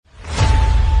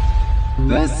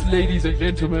This, ladies and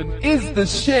gentlemen, is the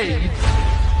shade.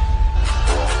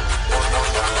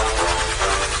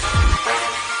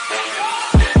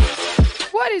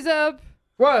 What is up?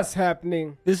 What's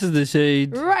happening? This is the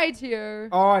shade Right here.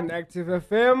 On Active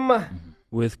FM.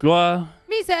 with Gloire.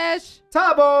 Me, Sash.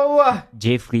 Thabo.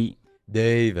 Jeffrey.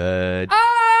 David.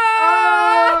 Oh!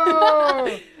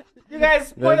 You guys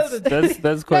spoiled it.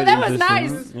 That's quite That was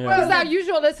interesting. nice. Yeah. Because our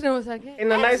usual listener was like, hey,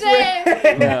 In a nice Jay.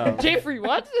 way. Yeah. Jeffrey,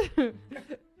 what?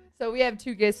 So we have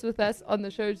two guests with us on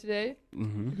the show today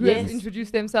Mhm. who have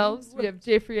introduced themselves. We have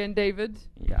Jeffrey and David.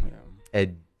 Yeah.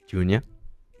 Ed Jr.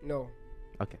 No.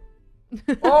 Okay.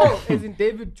 Oh, as in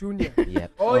David Jr.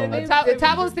 Yep. Oh, your name's David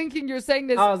Tabo's Jr. thinking you're saying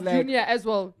this I was like- Junior as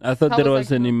well. I thought How that was was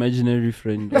that an cool? imaginary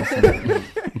friend. Or something.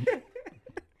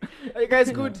 Are you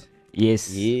guys good?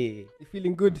 Yes. Yeah. You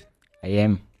feeling good? I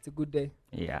am. It's a good day.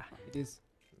 Yeah. It is.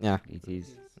 Yeah. It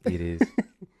is. It is.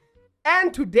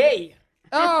 And today.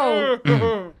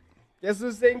 Oh, Guess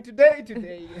who's saying today?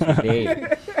 Today.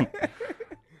 Today.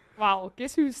 wow.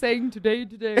 Guess who's saying today?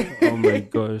 Oh my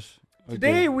gosh. Okay.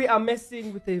 Today we are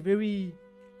messing with a very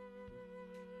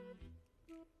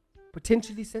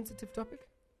potentially sensitive topic.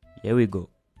 Here we go.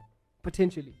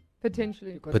 Potentially.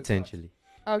 Potentially. Because it's Potentially.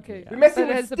 Okay. not. We're messing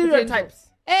But it with has the potential. stereotypes.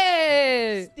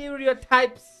 Hey!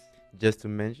 Stereotypes. Just to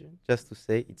mention, just to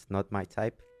say, it's not my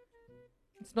type.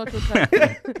 It's not your type.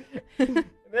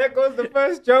 There goes the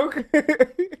first joke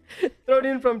thrown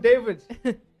in from David.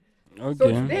 Okay. So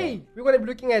today we're going to be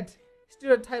looking at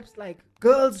stereotypes like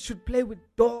girls should play with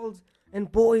dolls and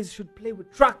boys should play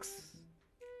with trucks.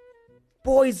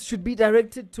 Boys should be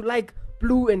directed to like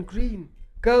blue and green.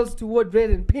 Girls toward red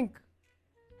and pink.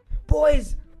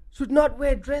 Boys should not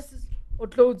wear dresses or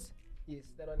clothes. Yes,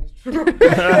 that one is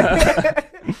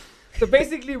true. So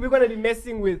basically we're going to be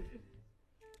messing with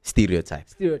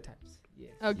Stereotypes. stereotypes.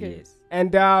 Yes. Okay. Yes.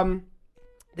 And the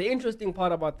interesting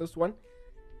part about this one,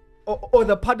 or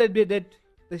the part that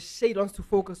the shade wants to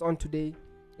focus on today,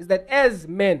 is that as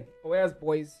men or as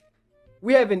boys,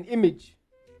 we have an image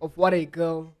of what a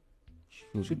girl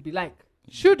should be like.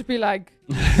 Should be like.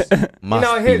 Must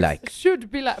our be heads. like.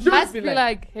 Should be like. Should Must be be like.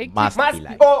 like. Hectic. Must Must be be.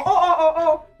 like.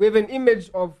 Oh. We have an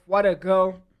image of what a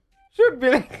girl should be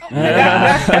like.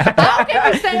 How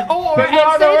can you say or There's and no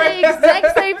other say way. the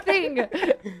exact same thing?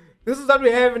 This is what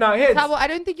we have in our heads. Tabo, I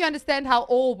don't think you understand how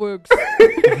all works.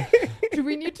 Do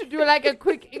we need to do like a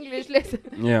quick English lesson?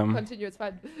 Yeah. Continue, it's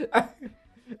fine.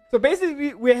 So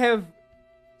basically, we have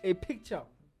a picture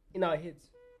in our heads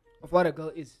of what a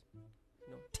girl is.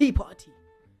 You know, tea party,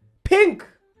 pink,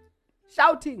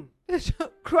 shouting,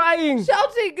 crying,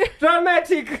 Shouting.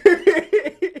 dramatic.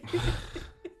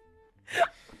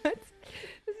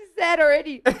 This is sad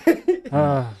already.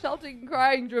 Ah. Shouting,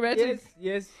 crying, dramatic.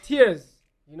 yes, tears.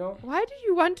 You know, Why do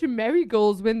you want to marry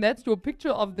girls when that's your picture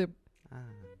of them?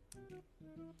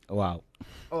 Wow.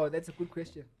 oh, that's a good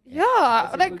question. Yeah,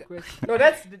 That's a like good question. No,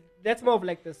 that's more of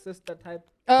like the sister type.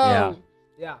 oh. Yeah.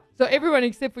 Yeah. So everyone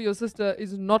except for your sister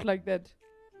is not like that.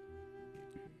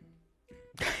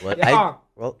 Well, Yeah.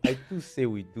 I do say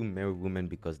we do marry women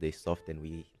because they're soft and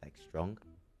we like strong.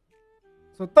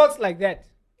 So thoughts like that.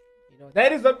 You know,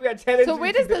 that is what we are challenging. So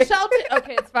where does the today. shouting?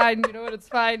 Okay, it's fine. You know what? It's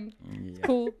fine. Yeah.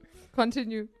 Cool.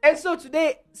 Continue. And so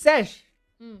today, Sash,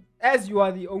 Mm. as you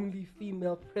are the only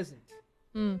female present,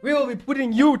 Mm. we will be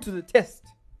putting you to the test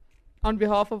On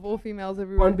behalf of all females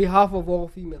everywhere. on behalf of all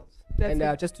females. That's And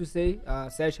it. just to say,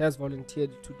 Sash has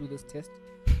volunteered to do this test.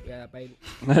 By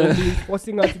only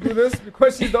forcing her to do this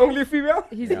because she's the only female.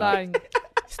 He's lying.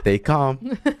 Stay calm.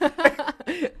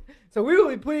 So we will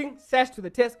be putting Sash to the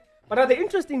test. But now the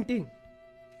interesting thing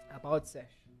about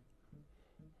Sash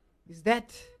is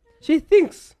that she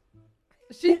thinks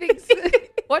She thinks.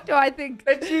 What do I think?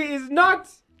 that she is not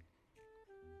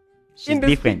She's in this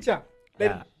different. picture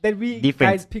Yeah. that we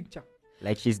Different. guys picture.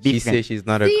 Like she's She different. says she's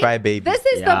not See, a crybaby. This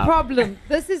is the Yeah. problem.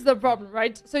 This is the problem,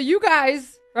 right? So you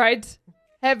guys, right,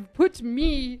 have put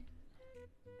me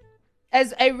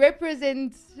as a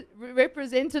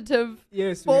representative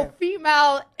Yes, we for have.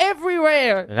 female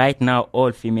everywhere. Right now,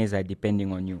 all females are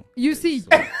depending on you. You see.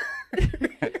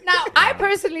 Now, I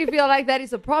personally feel like that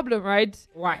is a problem, right?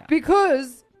 Why?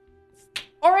 Because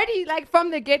already, like,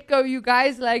 from the get-go, you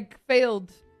guys, like,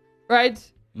 failed, right?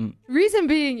 Mm. Reason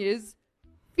being is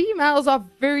females are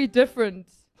very different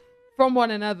from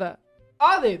one another.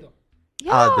 Are they though?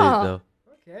 Yeah. Are they though?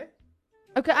 Okay.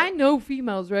 Okay, I know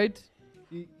females, right?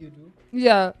 You do?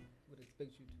 Yeah. Would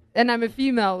expect you to. And I'm a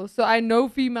female, so I know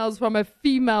females from a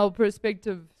female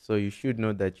perspective. So you should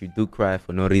know that you do cry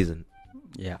for no reason.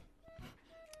 Yeah.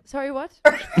 Sorry, what?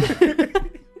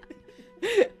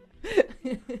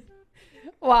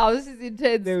 Wow, this is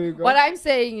intense. There we go. What I'm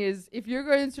saying is, if you're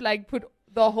going to like put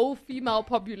the whole female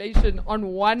population on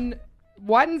one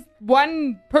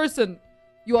person,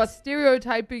 you are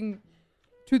stereotyping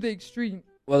to the extreme.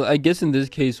 Well, I guess in this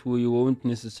case, we won't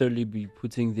necessarily be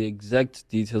putting the exact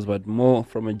details, but more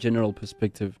from a general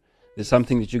perspective. There's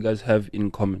something that you guys have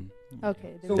in common.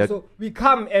 Okay. So we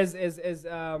come as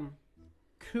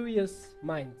curious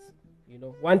minds,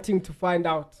 wanting to find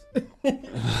out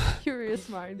Curious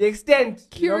mind. the extent.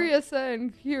 Curiouser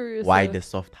and curiouser. Why the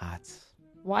soft hearts?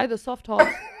 Why the soft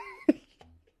heart?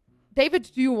 David,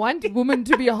 do you want women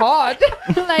to be hard?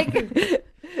 Like.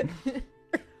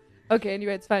 Okay.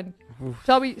 Anyway, it's fine.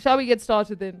 Shall we get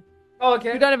started then? Oh,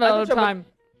 okay. We don't have a I lot of thought you were- time.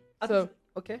 So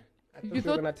Okay. I thought You you were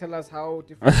thought- gonna tell us how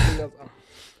different females are.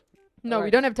 no, we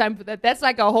Alright. don't have time for that. That's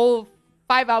like a whole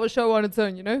 5-hour show on its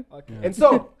own, you know? Okay. Yeah. And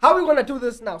so, how are we gonna do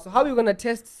this now? So, how are we gonna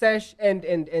test Sash and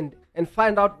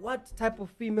find out what type of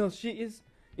female she is?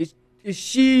 Is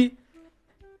she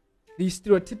the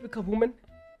stereotypical woman,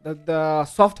 the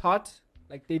soft heart,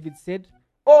 like David said,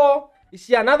 or is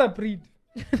she another breed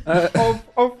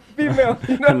of female?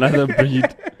 Another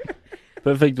breed.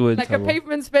 Perfect word. Like a Thabo.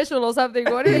 pavement special or something.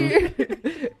 What are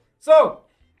you? So,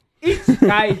 each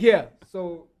guy here.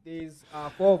 So there's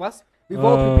 4 of us. We've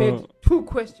all prepared 2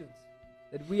 questions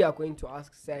that we are going to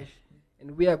ask Sash,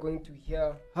 and we are going to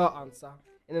hear her answer.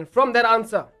 And then from that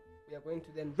answer, we are going to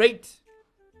then rate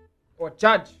or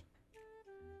judge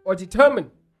or determine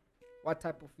what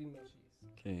type of female she is.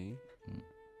 Okay.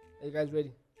 Are you guys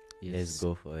ready? Let's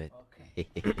go for it. Okay.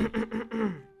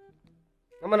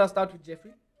 I'm gonna start with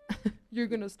Jeffrey You're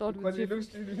gonna start because with he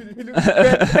Jeffrey. looks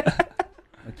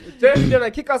good. Jeffrey, you're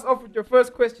gonna kick us off with your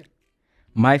first question.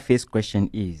 My first question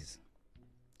is,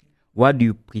 what do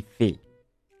you prefer?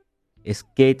 A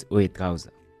skirt or a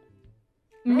trouser?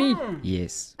 Me.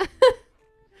 Yes.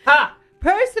 Ha!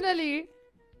 Personally,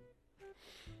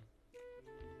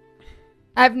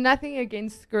 I have nothing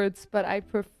against skirts, but I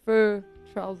prefer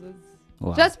trousers.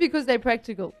 Wow. Just because they're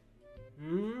practical.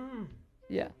 Mm.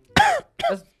 Yeah.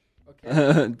 That's,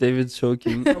 okay. David's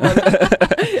choking.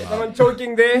 Someone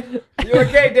choking there. You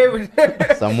okay, David?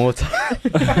 Some more time.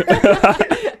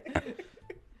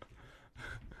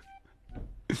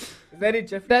 Is that it,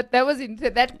 Jeffrey? That was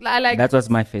that I like. That was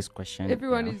my first question.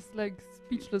 Everyone yeah. is like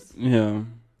speechless, Yeah.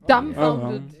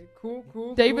 dumbfounded. Okay,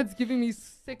 cool. David's giving me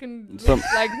second Some-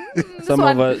 looks like this Some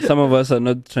one. of us are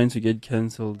not trying to get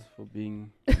cancelled for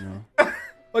being,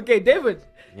 Okay, David.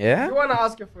 Yeah? You wanna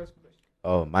ask your first question?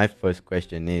 Oh, my first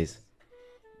question is,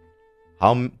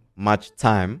 how much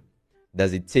time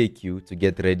does it take you to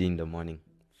get ready in the morning?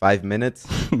 5 minutes,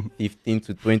 15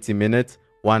 to 20 minutes,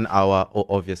 1 hour, or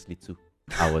obviously 2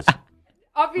 hours?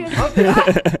 Obviously.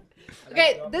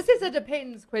 Okay, this is a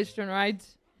depends question, right?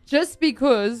 Just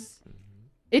because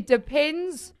it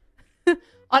depends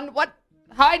on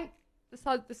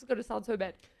this is going to sound so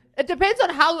bad. It depends on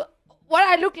what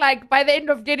I look like by the end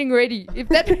of getting ready, if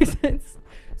that makes sense.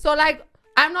 So, like,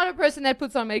 I'm not a person that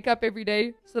puts on makeup every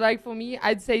day. So, like, for me,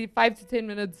 I'd say 5 to 10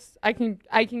 minutes. I can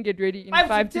get ready in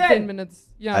 5 to 10 minutes.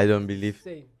 Yeah. I don't believe.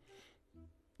 Same.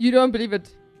 You don't believe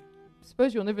it? I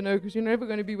suppose you'll never know because you're never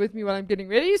going to be with me while I'm getting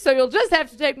ready. So you'll just have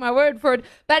to take my word for it.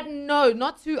 But no,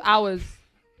 not 2 hours.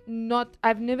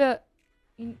 I've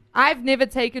never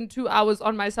taken 2 hours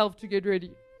on myself to get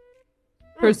ready.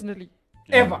 Personally.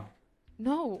 Ever.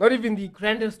 No. Not even the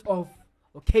grandest of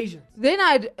occasions. Then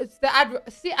I'd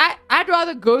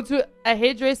rather go to a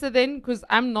hairdresser then because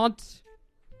I'm not.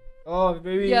 Oh,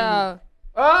 baby. Yeah.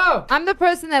 Oh! I'm the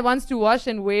person that wants to wash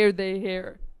and wear their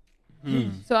hair.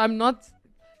 So I'm not.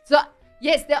 So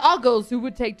yes, there are girls who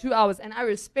would take 2 hours, and I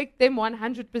respect them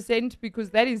 100% because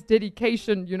that is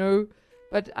dedication, you know.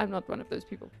 But I'm not one of those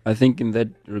people. I think in that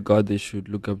regard, they should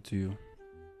look up to you.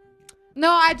 No,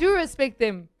 I do respect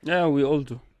them Yeah, we all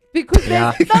do. because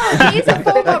Yeah. it is a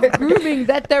form of grooming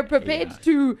that they're prepared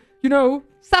to, you know,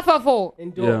 suffer for.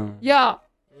 Endure. Yeah.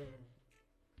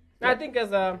 Yeah. I think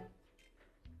as a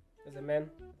man,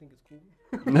 I think it's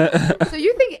cool. So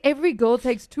you think every girl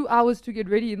takes 2 hours to get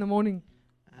ready in the morning?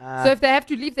 So if they have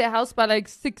to leave their house by like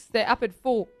 6, they're up at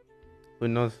 4. Who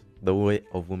knows the way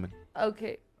of women?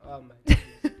 Okay. Oh my goodness.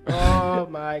 Oh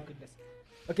my goodness.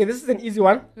 Okay, this is an easy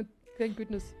one. Thank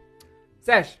goodness.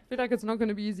 Sash, I feel like it's not going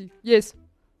to be easy. Yes.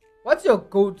 what's your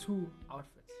go-to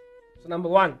outfit? So number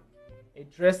 1, a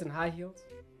dress and high heels.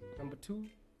 Number 2,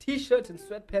 t-shirt and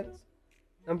sweatpants.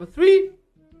 Number 3,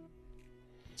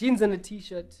 jeans and a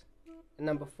t-shirt. And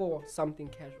number 4, something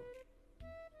casual.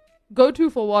 Go to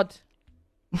for what?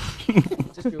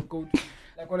 Just your go-to.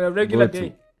 Like on a regular Go-to.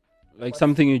 day. Like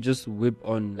something you just whip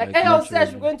on. Like, Like, hey, oh, naturally.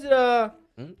 Sash, we're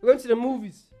going to the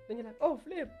movies. Then you're like, oh,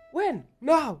 flip. When?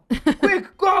 Now.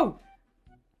 Quick, go.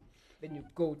 Then you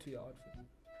go to your outfit.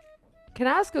 Can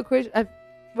I ask a question?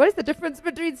 What is the difference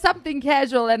between something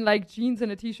casual and like jeans and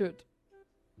a t-shirt?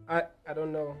 I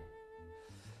don't know.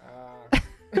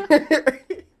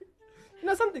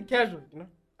 Something casual,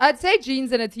 I'd say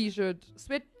jeans and a t-shirt.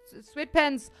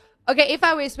 Sweatpants. Okay, if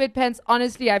I wear sweatpants,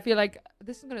 honestly, I feel like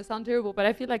this is gonna sound terrible, but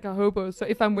I feel like a hobo. So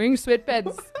if I'm wearing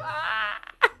sweatpants,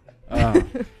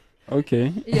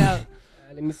 Okay. yeah.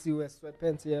 Let me see where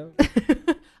sweatpants, yeah.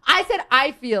 I said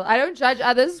I feel. I don't judge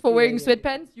others for wearing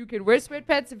sweatpants. You can wear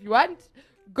sweatpants if you want.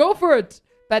 Go for it.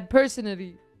 But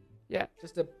personally, yeah.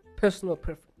 Just a personal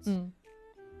preference.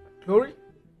 Glory,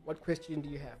 what question do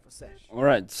you have for Sash? All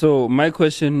right. So my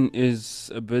question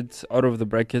is a bit out of the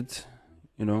bracket,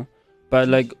 but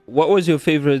like, what was your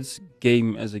favorite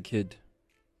game as a kid?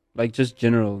 Like just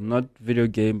general, not video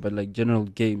game, but like general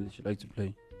game that you like to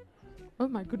play. Oh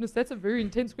my goodness, that's a very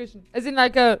intense question. As in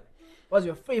like a What's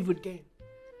your favorite game?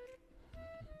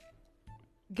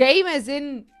 game as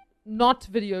in not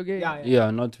video game.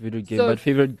 Yeah, not video game, So but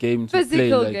favorite game to play.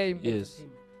 physical Like, game. Yes.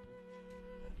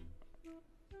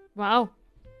 Wow.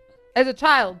 As a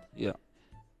child. Yeah.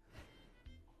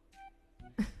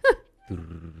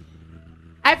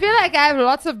 I feel like I have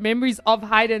lots of memories of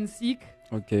hide and seek.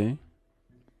 Okay.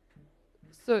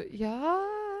 So yeah,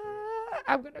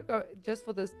 I'm gonna go just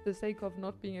for the sake of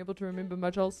not being able to remember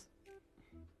much else.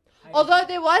 Although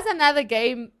there was another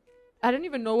game, I don't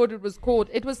even know what it was called.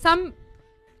 It was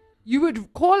you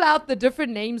would call out the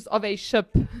different names of a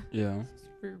ship. Yeah. It's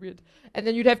very weird. And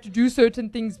then you'd have to do certain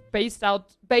things based on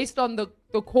the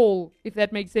call, if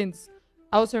that makes sense.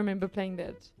 I also remember playing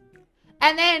that.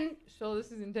 And then,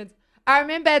 this is intense. I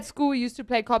remember at school we used to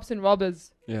play cops and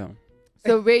robbers. Yeah.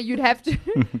 So where you'd have to,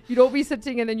 you'd all be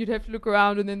sitting and then you'd have to look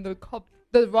around and then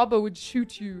the robber would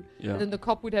shoot you. Yeah. And then the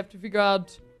cop would have to figure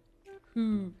out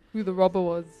who the robber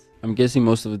was. I'm guessing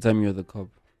most of the time you're the cop.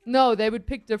 No, they would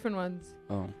pick different ones.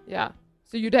 Oh. Yeah.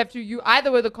 So you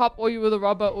either were the cop or you were the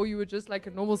robber or you were just like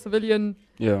a normal civilian.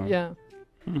 Yeah. Yeah.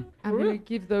 I'm going to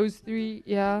give those 3,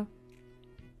 yeah.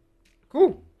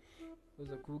 Cool. Those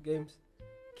are cool games.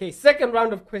 Okay, second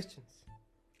round of questions.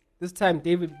 This time,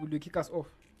 David, will you kick us off?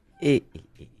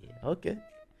 Okay.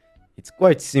 It's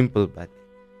quite simple, but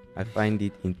I find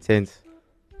it intense.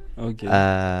 Okay.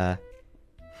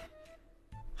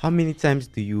 How many times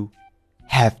do you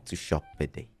have to shop a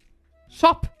day?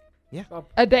 Shop? Yeah.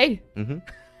 Shop. A day? Mm-hmm.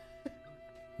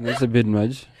 That's a bit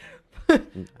much. Per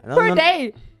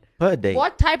day? Per day.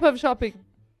 What type of shopping?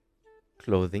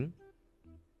 Clothing.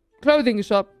 Clothing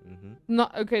shop. Mm-hmm.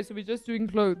 Okay, so we're just doing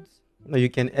clothes. No, you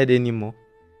can add any more.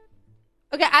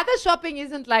 Okay, other shopping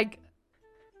isn't like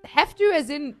have to as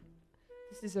in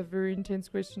this is a very intense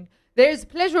question. There's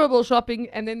pleasurable shopping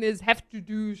and then there's have to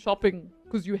do shopping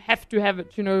because you have to have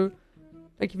it,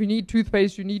 Like if you need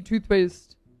toothpaste, you need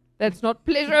toothpaste. That's not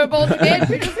pleasurable to get,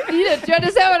 you just need it. Do you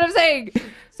understand what I'm saying?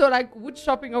 So like which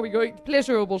shopping are we going?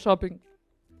 Pleasurable shopping.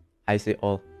 I say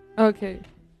all. Okay.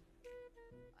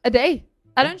 A day.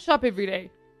 I don't shop every day.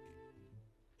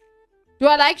 Do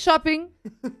I like shopping?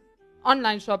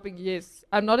 Online shopping, yes.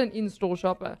 I'm not an in-store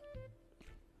shopper.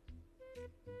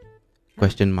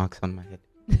 Question marks on my head.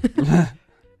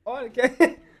 Oh,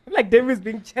 okay. Like David's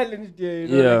being challenged here.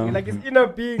 Yeah. Like his inner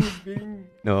being is being...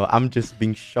 No, I'm just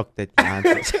being shocked at the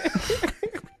answer.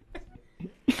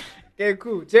 Okay,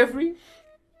 cool. Jeffrey?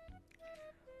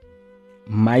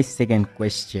 My second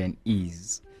question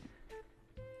is,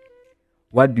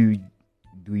 what do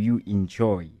you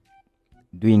enjoy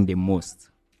doing the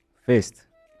most? First,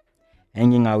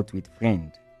 hanging out with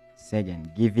friend.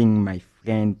 Second, giving my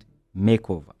friend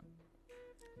makeover.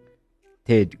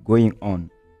 Third, going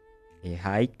on a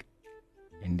hike.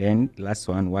 And then last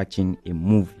one, watching a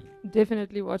movie.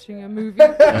 Definitely watching a movie.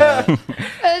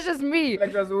 That's just me.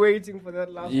 Like I was waiting for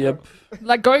that last Yep.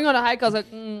 Like going on a hike, I was like,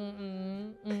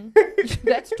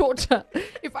 that's torture.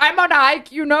 If I'm on a hike,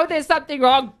 there's something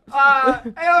wrong.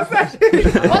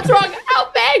 What's wrong?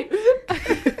 Help me!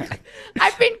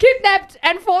 I've been kidnapped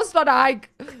and forced on a hike.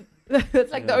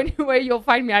 That's like the only way you'll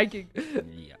find me hiking.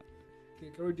 Yeah. Okay,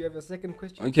 Glory, do you have a second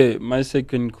question? Okay, my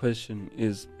second question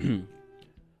is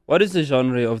what is the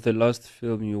genre of the last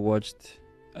film you watched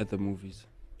at the movies?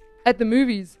 At the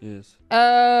movies? Yes.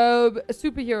 A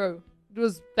superhero. It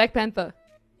was Black Panther.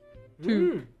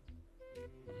 2.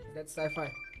 That's sci-fi.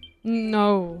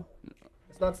 No.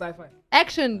 It's not sci-fi.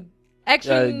 Action.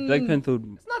 Yeah, Black Panther.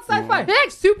 It's not sci-fi. I feel like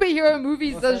superhero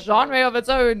movies Not a sci-fi. genre of its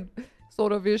own.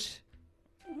 Sort of ish.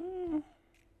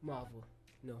 Marvel.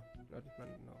 No. No.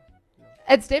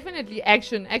 It's definitely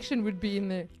action. Action would be in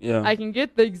there. Yeah. I can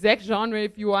get the exact genre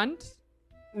if you want.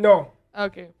 No.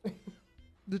 Okay.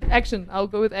 Action. I'll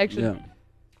go with action.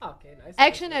 Yeah. Okay, nice.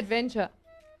 Action adventure.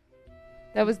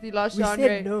 That was the last We genre.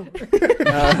 said no.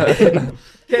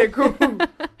 Okay, cool.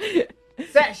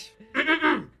 Sash.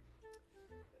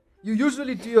 You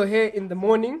usually do your hair in the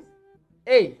morning.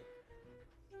 Hey.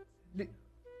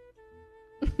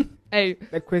 Hey,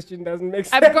 That question doesn't make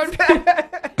sense. I'm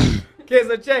confused. Okay,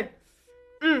 so check.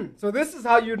 So this is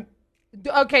how you.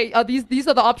 Okay, these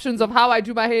are the options of how I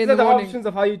do my hair in These are the the morning. options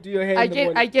of how you do your hair I in the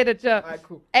morning. I get it. Yeah. Alright,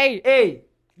 cool. A. A.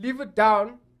 Leave it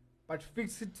down, but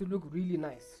fix it to look really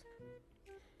nice.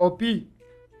 Or B.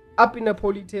 Up in a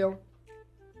ponytail.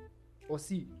 Or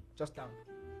C. Just down.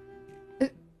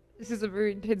 This is a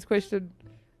very intense question.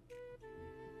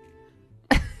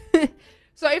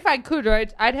 So if I could,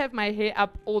 right, I'd have my hair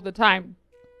up all the time.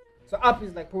 So up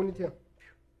is like ponytail.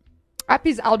 Up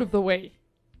is out of the way.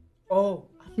 Oh.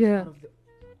 Yeah. Out of the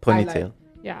Ponytail.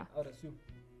 Yeah. I would assume.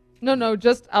 No,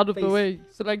 just out of the Face. way.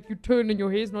 So like you turn and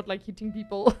your hair is not like hitting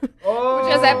people. Oh.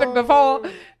 Which has happened before.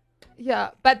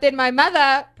 Yeah. But then my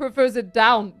mother prefers it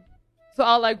down. So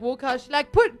I'll like walk out. She's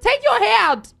like, take your hair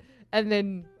out. And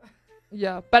then,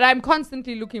 yeah. But I'm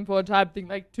constantly looking for a type thing.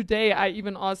 Like today I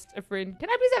even asked a friend, can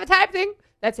I please have a type thing?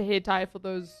 That's a hair tie for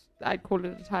those. I'd call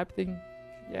it a type thing.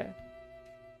 Yeah.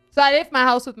 So I left my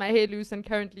house with my hair loose and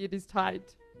currently it is tied.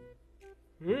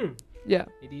 Yeah.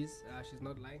 It is. She's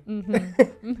not lying.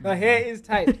 Mm-hmm. Her hair is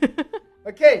tight.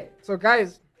 Okay, so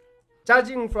guys,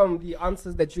 judging from the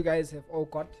answers that you guys have all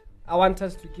got, I want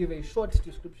us to give a short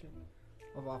description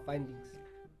of our findings.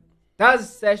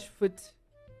 Does Sash fit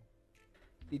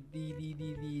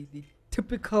the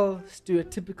typical,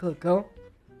 stereotypical girl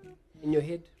in your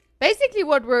head? Basically,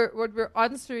 what we're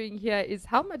answering here is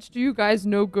how much do you guys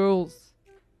know girls?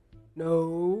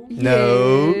 No.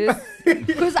 No. Yes.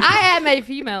 Because I am a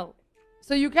female,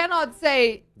 so you cannot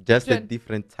say. Just a Jen-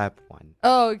 different type one.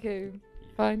 Oh, okay,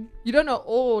 fine. You don't know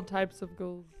all types of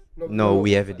girls. No,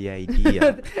 we have the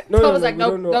idea. So I was like, we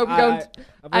no, don't know. no, we don't.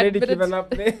 I've already admit it. given up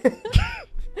there.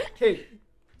 Okay,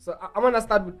 so I'm gonna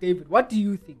start with David. What do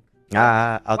you think?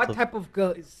 Out What of type of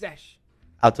girl is Sash?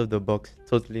 out of the box.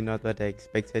 Totally not what I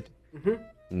expected. Mm-hmm.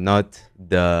 Not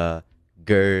the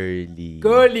girly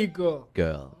Girly girl.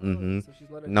 girl. Mm-hmm. So she's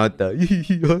not a Not girly.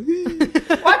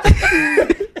 the What?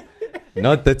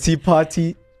 not the tea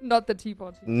party. Not the tea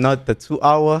party. Not the 2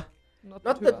 hour. Not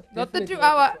Not the the 2 hour. Not the definitely 2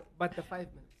 not hour. but the 5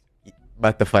 minutes.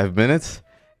 But the 5 minutes.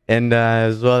 And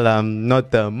as well,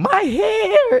 not the my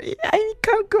hair. I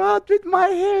can't go out with my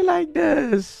hair like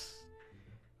this.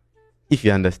 If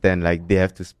you understand, like they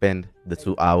have to spend the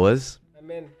 2 hours. I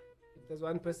mean, if there's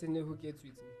one person here who gets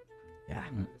with me, Yeah. I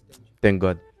understand you. Thank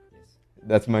God. Yes.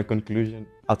 That's my conclusion.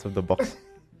 Out of the box.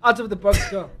 Out of the box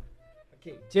girl.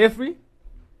 Okay, Jeffrey,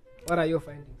 what are your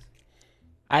findings?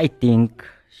 I think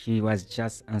she was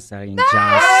just answering just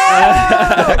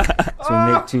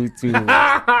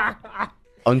to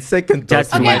On second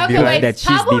Just thought, to you Okay, might be okay, right. wait. that she's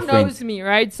Thabo different. knows me,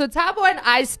 right? So Thabo and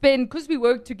I spend, because we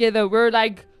work together, we're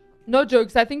like, no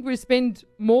jokes, I think we spend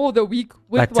more the week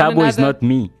with but one Thabo another. is not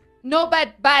me. No,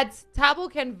 but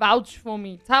Thabo can vouch for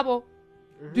me. Thabo,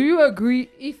 do you agree?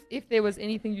 If there was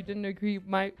anything you didn't agree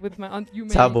with my aunt, you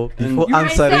may. Tabo, before You may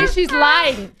say answering, she's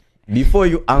lying. before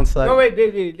you answer, No, wait.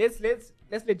 Let's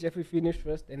let Jeffrey finish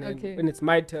first, and then Okay. when it's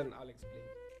my turn, I'll explain.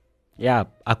 Yeah,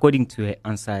 according to her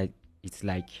answer, it's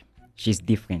like she's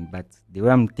different. But the way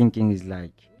I'm thinking is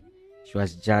like she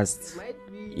was just, Might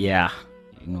be. yeah,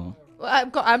 you know. Well,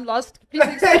 I'm lost. Please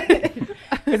explain.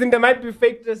 I think there might be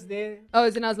fakeness there. Oh,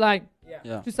 as in I was lying. Yeah.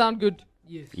 Yeah. To sound good.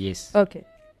 Yes. Yes. Okay.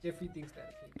 Jeffrey thinks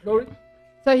that. Okay. Glory.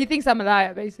 So he thinks I'm a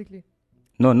liar, basically.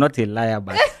 No, not a liar,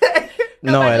 but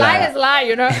no, but I liars lie. lie,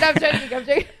 you know. No, I'm joking.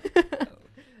 Okay.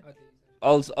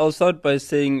 I'll start by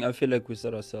saying I feel like we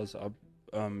set ourselves up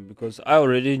because I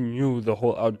already knew the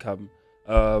whole outcome.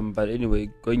 But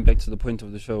anyway, going back to the point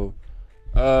of the show,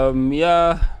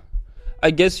 yeah,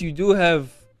 I guess you do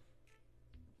have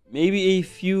maybe a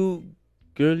few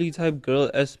girly type girl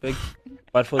aspects,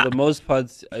 but for the most part,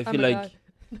 I feel my like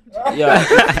God. yeah,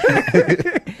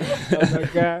 Oh my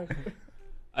god.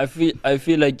 I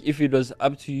feel like if it was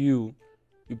up to you,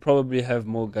 you probably have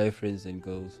more guy friends than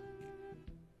girls.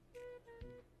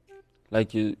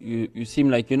 Like you seem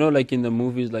like, you know, like in the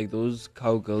movies, like those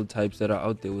cowgirl types that are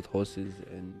out there with horses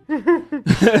and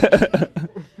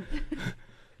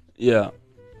yeah.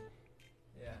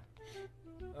 Yeah.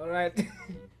 All right.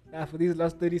 Now for these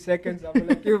last 30 seconds, I'm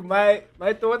gonna give my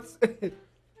thoughts.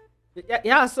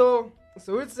 yeah. So it's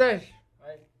Sash.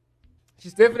 Right.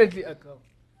 She's definitely a girl.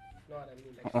 You know what I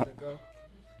mean? Like she's a girl.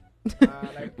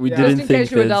 We yeah. didn't Just in think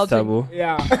case you were that, doubting. Tabo.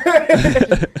 Yeah.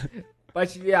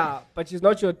 But she's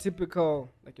not your typical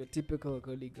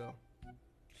girly girl.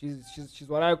 She's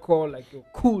what I call like your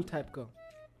cool type girl.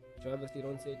 Which I obviously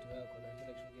don't say to her because I feel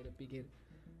like she'll get a big head.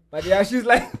 But yeah, she's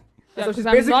like Yeah, so she's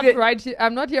 'cause basically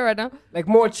I'm not here right now. like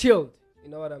more chilled. You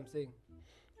know what I'm saying?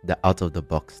 The out of the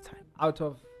box type. Out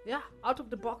of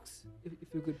the box, if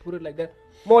you could put it like that.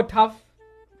 More tough,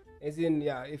 as in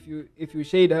if you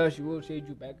shade her, she will shade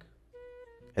you back.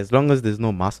 As long as there's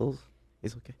no muscles,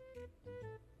 it's okay.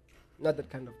 Not that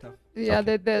kind of tough. Yeah,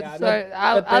 Okay. Yeah, sorry, not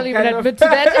I'll that even kind of- admit to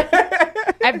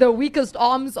that. I have the weakest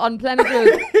arms on planet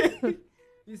Earth.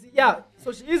 You see,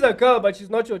 so she is a girl, but she's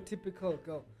not your typical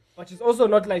girl. But she's also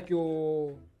not like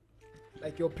your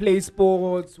play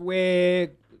sports where,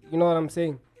 you know what I'm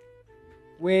saying,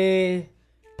 wear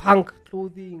punk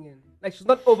clothing and like she's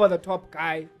not over the top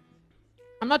guy.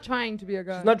 I'm not trying to be a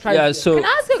girl. She's not trying. Yeah, to so Can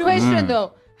I ask a question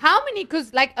though? How many?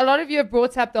 Because like a lot of you have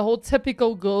brought up the whole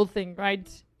typical girl thing, right?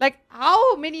 Like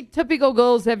how many typical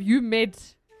girls have you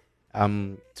met?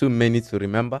 Too many to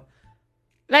remember.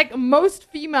 Like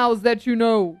most females that you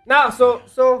know. Now,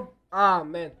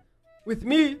 man, with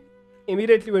me,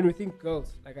 immediately when we think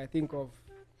girls, like I think of,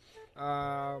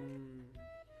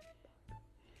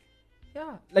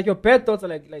 like your bad thoughts are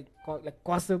like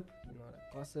gossip, you know,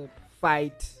 like gossip,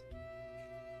 fight,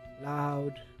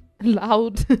 loud,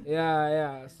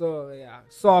 so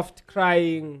soft,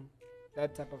 crying,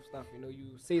 that type of stuff. You know,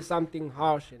 you say something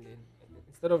harsh and then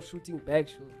instead of shooting back,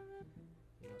 she'll,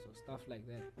 you know, so stuff like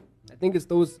that. I think it's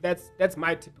those. That's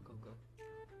my typical girl.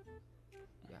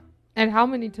 Yeah, And how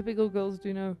many typical girls do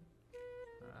you know?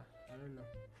 I don't know.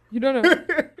 You don't know.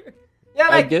 Yeah, I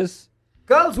like guess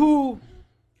girls who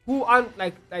aren't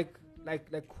like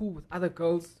cool with other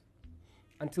girls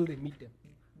until they meet them.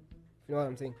 You know what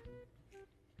I'm saying?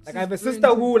 Like I have a sister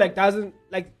who like doesn't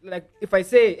like if I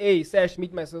say, hey Sash,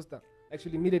 meet my sister, like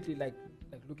she'll immediately like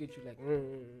look at you like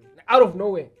out of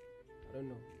nowhere. I don't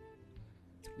know.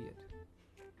 It's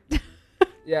weird.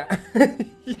 Yeah.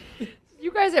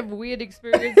 You guys have weird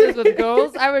experiences with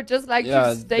girls. I would just like yeah,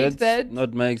 to state that's that.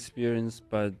 not my experience,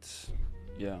 but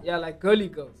yeah. Yeah, like girly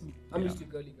girls. I'm Yeah. used to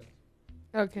girly girls.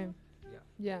 Okay.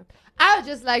 Yeah. I would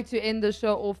just like to end the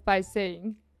show off by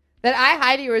saying that I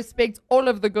highly respect all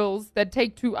of the girls that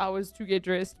take 2 hours to get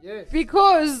dressed. Yes.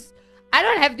 Because I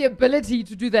don't have the ability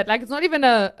to do that. Like it's not even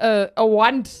a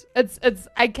want. It's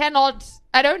I cannot.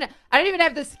 I don't even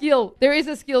have the skill. There is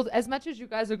a skill. As much as you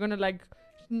guys are gonna like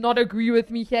not agree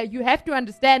with me here, you have to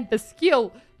understand the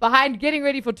skill behind getting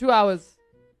ready for 2 hours.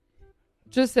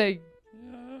 Just saying.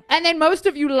 And then most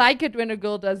of you like it when a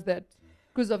girl does that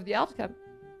because of the outcome.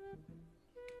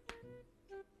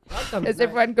 Welcome. As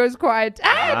everyone goes quiet. The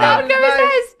That outcome is is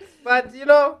nice. nice. But you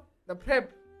know, the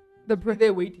prep, The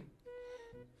they're waiting.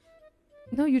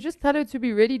 No, you just tell her to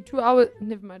be ready 2 hours.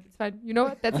 Never mind, it's fine. You know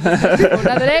what? That's for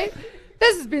another day.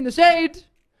 This has been The Shade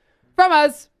from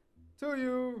us. To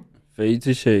you. Fade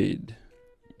to shade.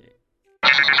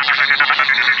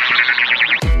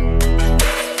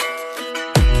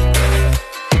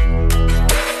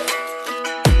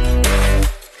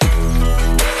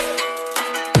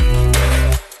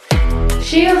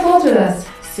 Share your thoughts with us.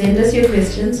 Send us your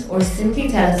questions or simply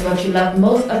tell us what you love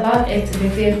most about Active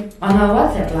FM on our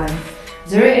WhatsApp line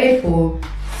 084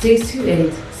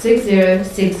 628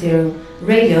 6060.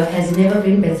 Radio has never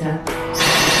been better.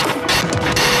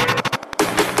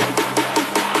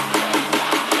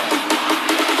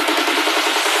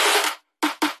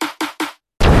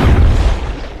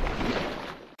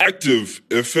 Active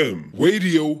FM.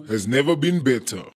 Radio has never been better.